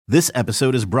This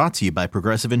episode is brought to you by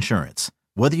Progressive Insurance.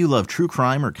 Whether you love true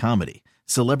crime or comedy,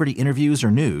 celebrity interviews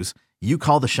or news, you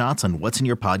call the shots on what's in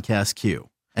your podcast queue.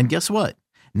 And guess what?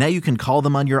 Now you can call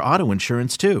them on your auto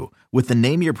insurance too with the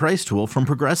Name Your Price tool from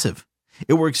Progressive.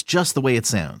 It works just the way it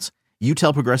sounds. You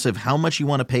tell Progressive how much you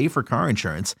want to pay for car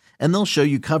insurance, and they'll show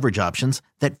you coverage options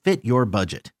that fit your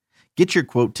budget. Get your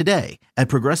quote today at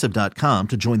Progressive.com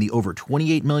to join the over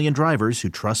 28 million drivers who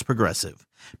trust Progressive.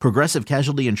 Progressive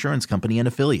Casualty Insurance Company and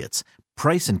Affiliates.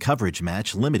 Price and coverage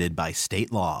match limited by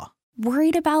state law.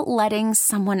 Worried about letting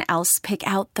someone else pick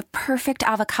out the perfect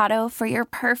avocado for your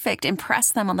perfect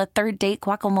impress them on the third date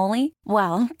guacamole?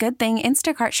 Well, good thing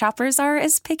Instacart shoppers are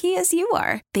as picky as you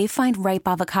are. They find ripe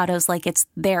avocados like it's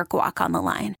their guac on the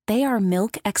line. They are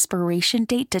milk expiration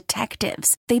date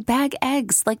detectives. They bag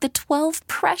eggs like the 12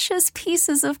 precious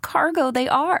pieces of cargo they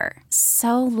are.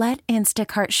 So let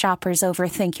Instacart shoppers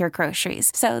overthink your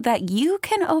groceries so that you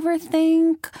can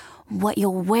overthink what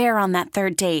you'll wear on that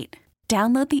third date.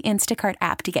 Download the Instacart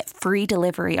app to get free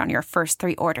delivery on your first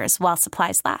 3 orders while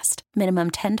supplies last.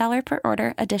 Minimum $10 per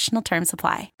order. Additional terms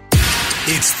apply.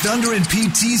 It's Thunder and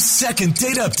PT's second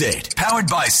date update, powered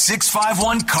by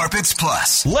 651 Carpets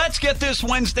Plus. Let's get this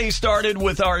Wednesday started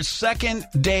with our second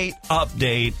date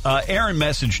update. Aaron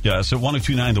messaged us at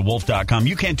 1029thewolf.com.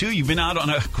 You can too. You've been out on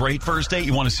a great first date.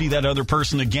 You want to see that other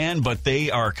person again, but they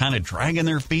are kind of dragging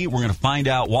their feet. We're going to find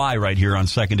out why right here on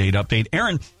Second Date Update.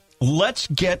 Aaron, let's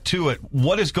get to it.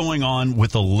 What is going on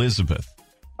with Elizabeth?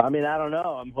 I mean, I don't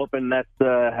know. I'm hoping that's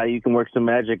how you can work some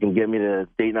magic and get me to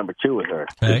date number 2 with her.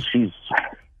 Okay.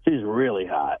 She's really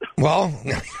hot. Well,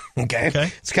 okay.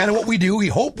 It's kind of what we do. We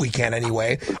hope we can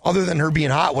anyway. Other than her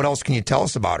being hot, what else can you tell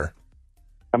us about her?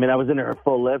 I mean, I was into her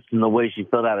full lips and the way she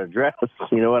filled out her dress.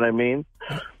 You know what I mean?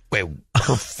 Wait,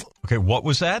 Okay, what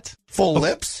was that? full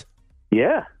lips?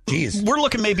 Yeah. Jeez. We're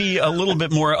looking maybe a little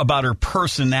bit more about her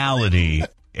personality,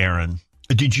 Aaron.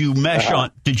 Did you mesh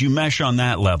on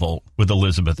that level with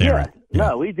Elizabeth, Aaron? Yeah.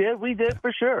 No, we did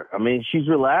for sure. I mean, she's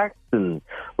relaxed and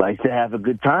likes to have a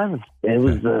good time. It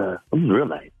was real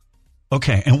nice.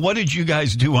 Okay, and what did you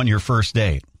guys do on your first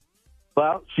date?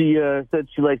 Well, she said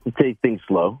she likes to take things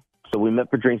slow. So we met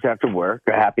for drinks after work,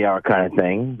 a happy hour kind of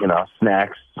thing, you know,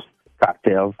 snacks,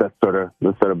 cocktails, that sort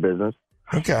of business.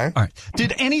 Okay. All right.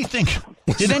 Did anything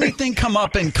come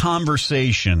up in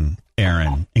conversation,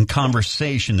 Aaron,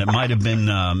 that might have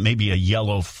been maybe a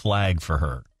yellow flag for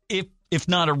her, if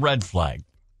not a red flag?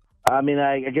 I mean,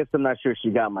 I guess I'm not sure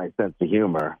she got my sense of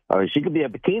humor. I mean, she could be a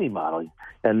bikini model.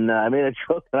 And I made a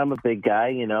joke that I'm a big guy,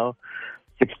 you know,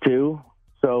 6'2".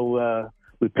 So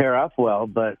we pair off well,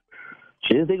 but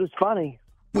she didn't think it was funny.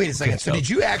 Wait a second. So did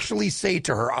you actually say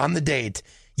to her on the date,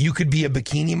 you could be a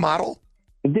bikini model?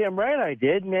 Damn right I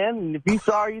did, man. And if you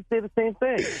saw her, you'd say the same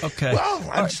thing. Okay. Well,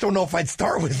 I just don't know if I'd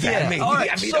start with that. Yeah, Maybe. all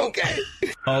right, I mean, so- okay.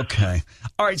 Okay.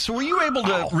 All right. So were you able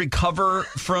to recover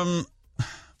from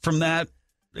that,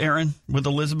 Aaron, with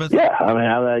Elizabeth? Yeah, I mean,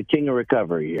 I'm a king of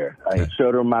recovery here. I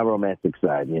showed her my romantic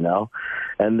side, you know,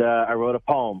 and I wrote a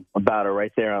poem about her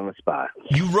right there on the spot.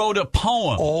 You wrote a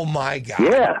poem. Oh, my God.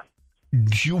 Yeah.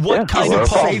 What kind of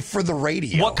poem? Safe for the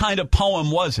radio. What kind of poem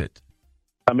was it?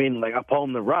 I mean, like a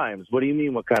poem that rhymes. What do you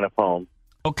mean, what kind of poem?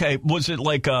 Okay. Was it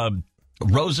like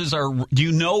roses are? Do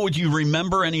you know? Would you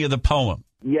remember any of the poem?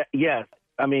 Yeah, yes.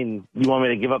 I mean, you want me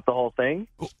to give up the whole thing?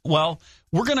 Well,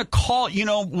 we're going to call, you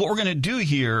know, what we're going to do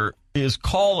here is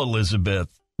call Elizabeth.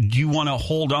 Do you want to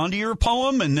hold on to your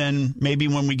poem? And then maybe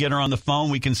when we get her on the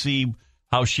phone, we can see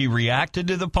how she reacted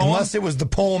to the poem? Unless it was the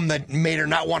poem that made her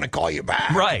not want to call you back.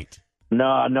 Right.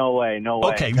 No way.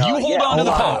 Okay, no, you hold on to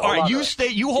the poem. All right, you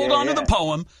you hold on to the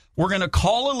poem. We're going to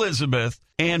call Elizabeth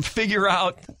and figure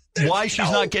out why she's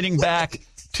not getting back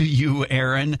to you,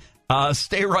 Aaron.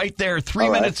 Stay right there. 3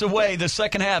 minutes away. The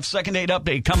second half, second date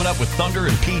update coming up with Thunder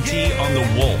and PT on the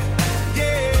Wolf.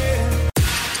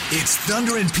 It's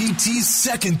Thunder and PT's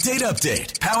second date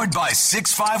update, powered by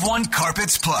 651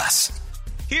 Carpets Plus.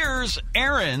 Here's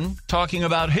Aaron talking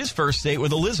about his first date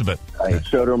with Elizabeth. I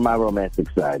showed her my romantic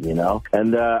side, you know,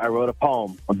 and I wrote a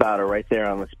poem about her right there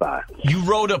on the spot. You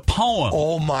wrote a poem?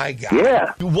 Oh, my God.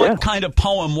 Yeah. What kind of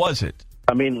poem was it?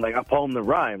 I mean, like a poem that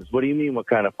rhymes. What do you mean, what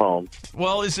kind of poem?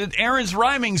 Well, is it Aaron's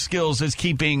rhyming skills that's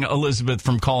keeping Elizabeth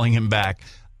from calling him back?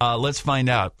 Let's find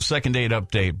out. Second date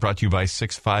update brought to you by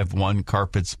 651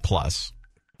 Carpets Plus.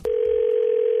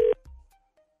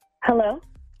 Hello?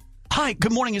 Hi,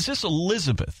 good morning. Is this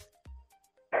Elizabeth?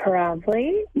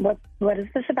 Probably. What is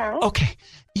this about? Okay.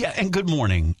 Yeah, and good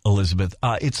morning, Elizabeth.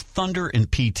 It's Thunder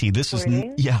and PT. This is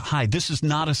hi. This is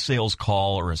not a sales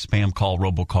call or a spam call,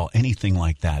 robocall, anything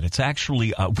like that. It's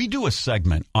actually we do a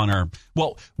segment on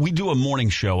we do a morning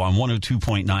show on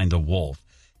 102.9 The Wolf.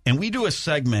 and we do a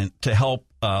segment to help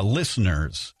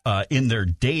listeners in their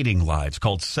dating lives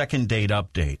called Second Date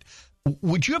Update.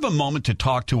 Would you have a moment to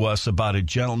talk to us about a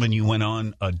gentleman you went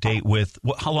on a date with?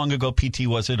 How long ago, PT,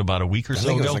 was it? About a week or so ago?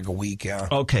 I think it was like a week, yeah.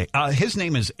 Okay. His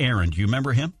name is Aaron. Do you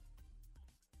remember him?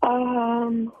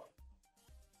 Do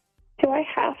I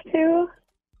have to?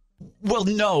 Well,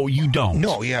 no, you don't.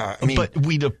 No, yeah. I mean, but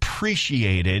we'd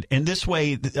appreciate it. And this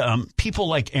way, people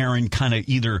like Aaron kind of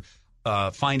either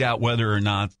find out whether or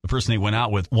not the person they went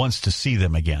out with wants to see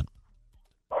them again.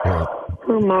 Oh,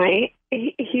 my.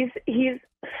 He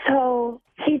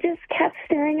just kept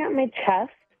staring at my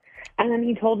chest, and then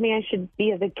he told me I should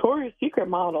be a Victoria's Secret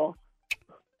model.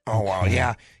 Oh, wow,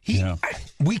 yeah.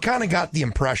 We kind of got the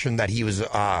impression that he was,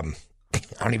 I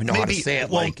don't even know how to say it.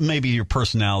 Well, maybe your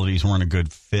personalities weren't a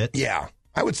good fit. Yeah,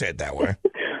 I would say it that way.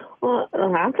 Well,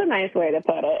 that's a nice way to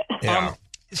put it. Yeah.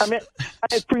 I mean,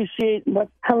 I appreciate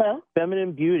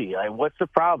feminine beauty. What's the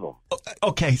problem?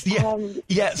 Okay. Yeah.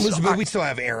 Yes. Elizabeth, we still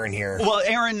have Aaron here. Well,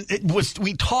 Aaron,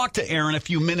 we talked to Aaron a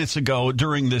few minutes ago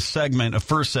during this segment, a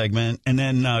first segment, and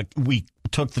then we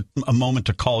took a moment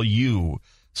to call you.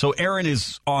 So Aaron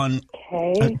is on.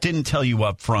 Okay. Didn't tell you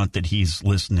up front that he's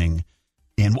listening.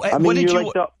 And I mean, what did you're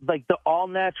you like the all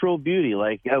natural beauty?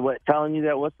 Telling you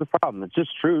that? What's the problem? It's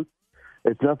just truth.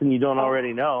 It's nothing you don't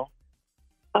already know.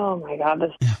 Oh my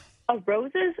God!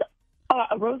 Roses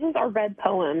are red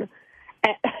poem,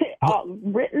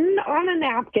 written on a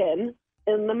napkin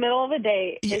in the middle of a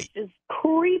day. It's just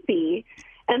creepy.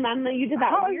 And then you did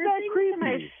that weird thing to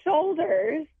my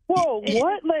shoulders. Whoa!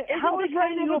 What? How is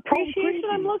kind of appreciation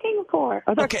I'm looking for?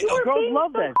 Okay, girls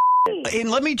love that. And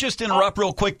let me just interrupt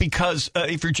real quick because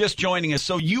if you're just joining us,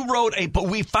 so you wrote but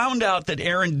we found out that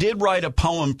Aaron did write a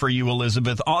poem for you,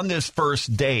 Elizabeth, on this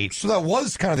first date. So that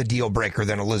was kind of the deal breaker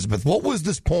then, Elizabeth. What was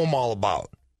this poem all about?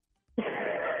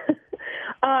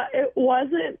 It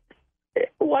wasn't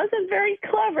very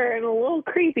clever and a little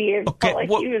creepy. It felt like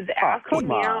he was asking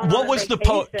me out. What was the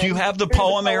poem? Do you have the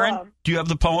poem, Aaron? Do you have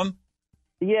the poem?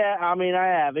 Yeah, I mean, I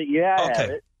have it. Yeah, I have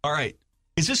it. All right.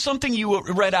 Is this something you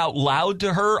read out loud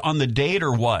to her on the date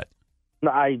or what?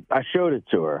 No, I showed it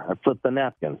to her. I flipped the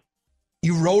napkin.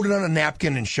 You wrote it on a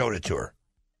napkin and showed it to her?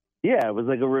 Yeah, it was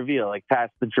like a reveal. Like, pass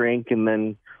the drink and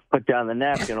then put down the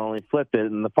napkin, only flipped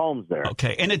it, and the poem's there.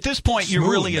 Okay. And at this point,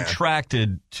 you're really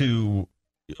attracted to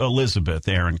Elizabeth,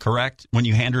 Aaron, correct? When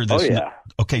you hand her this? Oh, yeah.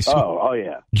 Okay. So oh,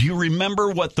 yeah. Do you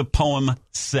remember what the poem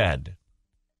said?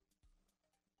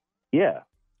 Yeah.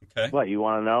 Okay. What, you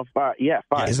want to know? Yeah,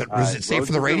 fine. Is it safe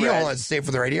for the radio? Is it safe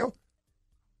for the radio?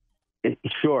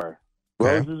 Sure.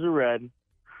 Okay. Roses are red.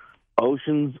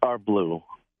 Oceans are blue.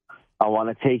 I want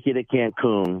to take you to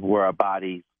Cancun where our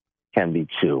bodies can be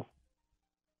two.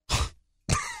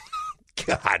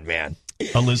 God, man.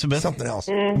 Elizabeth? Something else.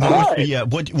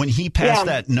 When he passed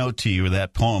that note to you,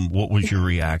 that poem, what was your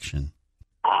reaction?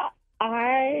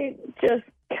 I just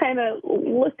kind of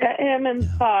looked at him and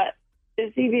thought,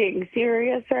 is he being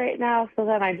serious right now? So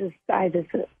then I just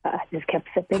kept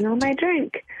sipping on my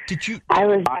drink. Did you? I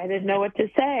didn't know what to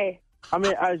say. I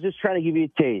mean, I was just trying to give you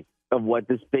a taste of what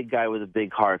this big guy with a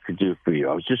big heart could do for you.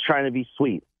 I was just trying to be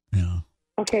sweet. Yeah.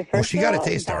 Okay, well, she got a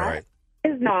taste, all right.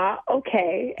 Is not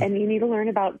okay, and you need to learn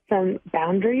about some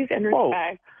boundaries and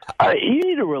respect. You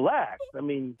need to relax. I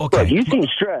mean, okay. Look, you seem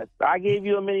stressed. I gave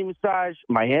you a mini massage.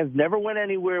 My hands never went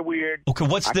anywhere weird. Okay,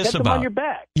 what's this kept them about? On your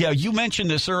back. Yeah, you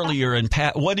mentioned this earlier, and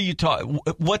Pat, what are you talking?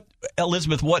 What,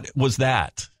 Elizabeth? What was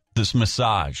that? This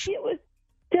massage? It was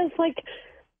just like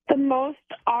the most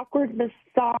awkward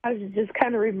massage. It just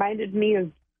kind of reminded me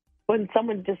of when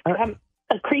someone just comes.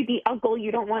 A creepy uncle you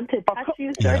don't want to touch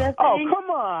you sort of thing. Oh, come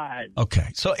on. Okay.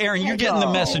 So, Aaron, you're getting the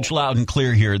message loud and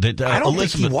clear here. That I don't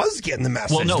Elizabeth, think he was getting the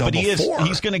message. Well, no, but he is.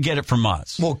 He's going to get it from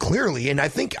us. Well, clearly. And I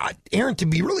think, Aaron, to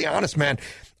be really honest, man,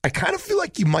 I kind of feel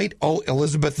like you might owe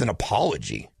Elizabeth an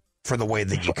apology for the way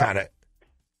that you kind of...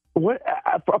 What?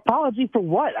 Apology for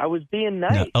what? I was being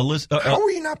nice. How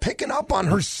are you not picking up on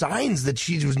her signs that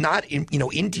she was not,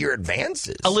 into your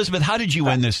advances? Elizabeth, how did you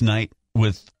end this night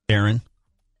with Aaron?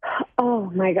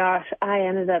 Oh, my gosh. I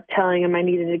ended up telling him I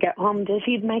needed to get home to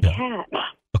feed my cat.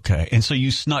 Okay. And so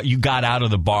you got out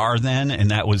of the bar then, and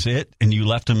that was it? And you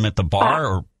left him at the bar?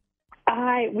 Or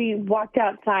we walked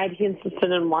outside. He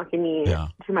insisted on walking me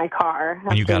to my car.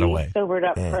 And you got away. Sobered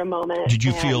up for a moment. Did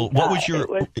you feel, what was your,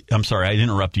 I'm sorry, I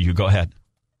interrupted you. Go ahead.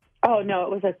 Oh, no,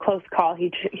 it was a close call.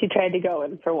 He tried to go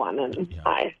in for one, and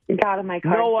I got in my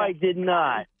car. No, I did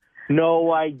not.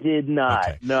 No, I did not.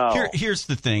 Okay. No. Here's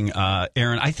the thing,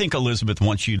 Aaron. I think Elizabeth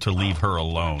wants you to leave her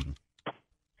alone.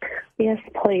 Yes,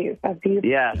 please. That'd be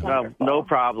no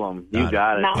problem. You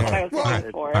got it. Not what I was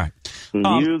looking for. All right.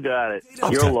 You got it.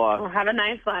 You're lost. Well, have a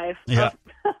nice life. Yeah.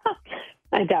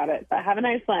 I doubt it, but have a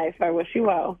nice life. I wish you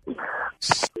well.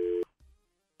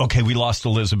 Okay, we lost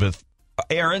Elizabeth.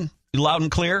 Aaron, you loud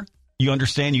and clear? You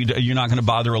understand you're not going to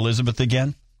bother Elizabeth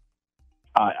again?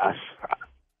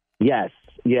 Yes.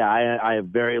 Yeah, I am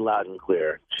very loud and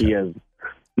clear. She has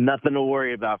nothing to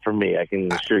worry about for me. I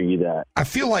can assure you that. I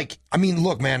feel like,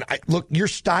 look, man, your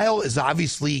style is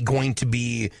obviously going to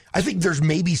be, I think there's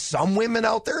maybe some women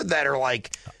out there that are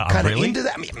like kind of into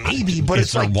that. Maybe, but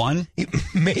it's like one?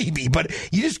 Maybe, but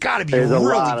you just got to be There's really. a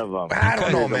lot of them. I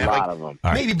don't know, man. A lot of them.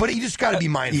 Maybe, but you just got to be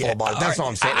mindful about it. That's all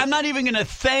I'm saying. I'm not even going to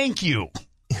thank you,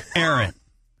 Aaron.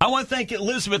 I want to thank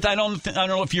Elizabeth. I don't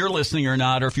know if you're listening or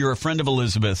not, or if you're a friend of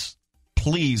Elizabeth's.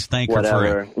 Please thank her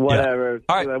for it. Whatever. Yeah.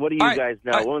 All right. What do you guys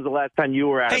know? When was the last time you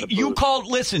were out of the booth?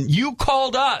 You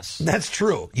called us. That's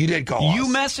true. You did call us. You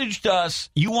messaged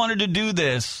us. You wanted to do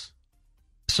this.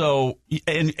 So,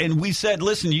 and we said,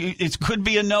 listen, it could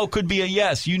be a no, could be a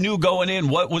yes. You knew going in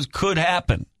what could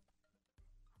happen.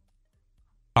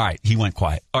 All right. He went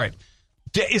quiet. All right.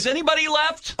 Is anybody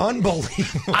left?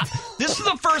 Unbelievable. This is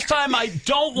the first time I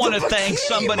don't want to thank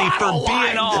somebody for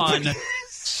being on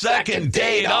Second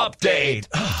Date Update.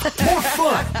 More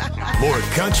fun, more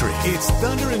country. It's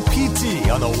Thunder and PT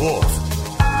on the Wolf.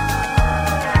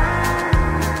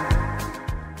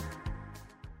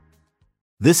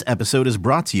 This episode is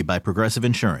brought to you by Progressive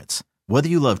Insurance. Whether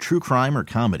you love true crime or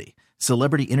comedy,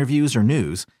 celebrity interviews or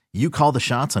news, you call the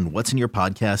shots on what's in your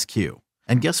podcast queue.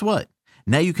 And guess what?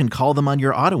 Now you can call them on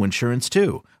your auto insurance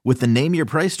too with the Name Your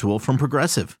Price tool from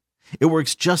Progressive. It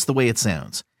works just the way it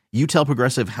sounds. You tell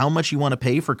Progressive how much you want to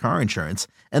pay for car insurance,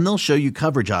 and they'll show you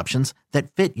coverage options that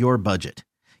fit your budget.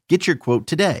 Get your quote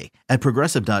today at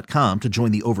Progressive.com to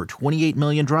join the over 28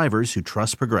 million drivers who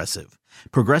trust Progressive.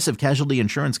 Progressive Casualty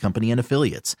Insurance Company and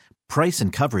Affiliates. Price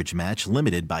and coverage match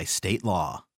limited by state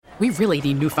law. We really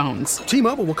need new phones.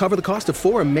 T-Mobile will cover the cost of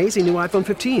 4 amazing new iPhone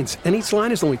 15s, and each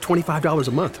line is only $25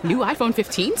 a month. New iPhone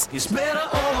 15s? It's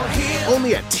better over here.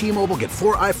 Only at T-Mobile, get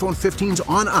 4 iPhone 15s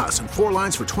on us and 4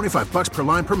 lines for $25 per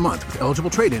line per month with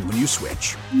eligible trade-in when you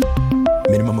switch.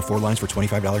 Minimum of 4 lines for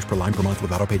 $25 per line per month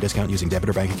with autopay discount using debit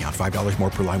or bank account. $5 more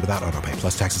per line without autopay,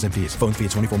 plus taxes and fees. Phone fee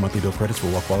at 24 monthly bill credits for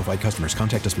well-qualified customers.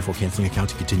 Contact us before canceling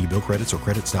account to continue bill credits or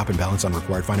credit stop and balance on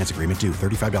required finance agreement due.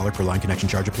 $35 per line connection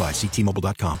charge applies. See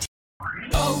T-Mobile.com.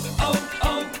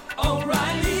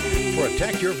 O'Reilly.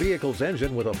 Protect your vehicle's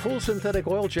engine with a full synthetic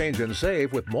oil change and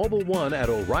save with Mobil 1 at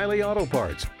O'Reilly Auto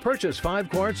Parts. Purchase 5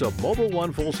 quarts of Mobil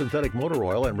 1 full synthetic motor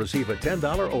oil and receive a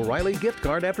 $10 O'Reilly gift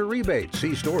card after rebate.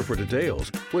 See store for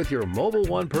details. With your Mobil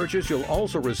 1 purchase, you'll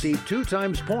also receive 2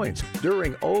 times points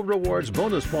during O Rewards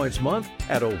Bonus Points Month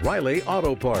at O'Reilly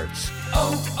Auto Parts.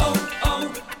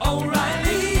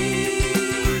 O'Reilly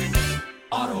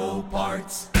Auto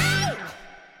Parts.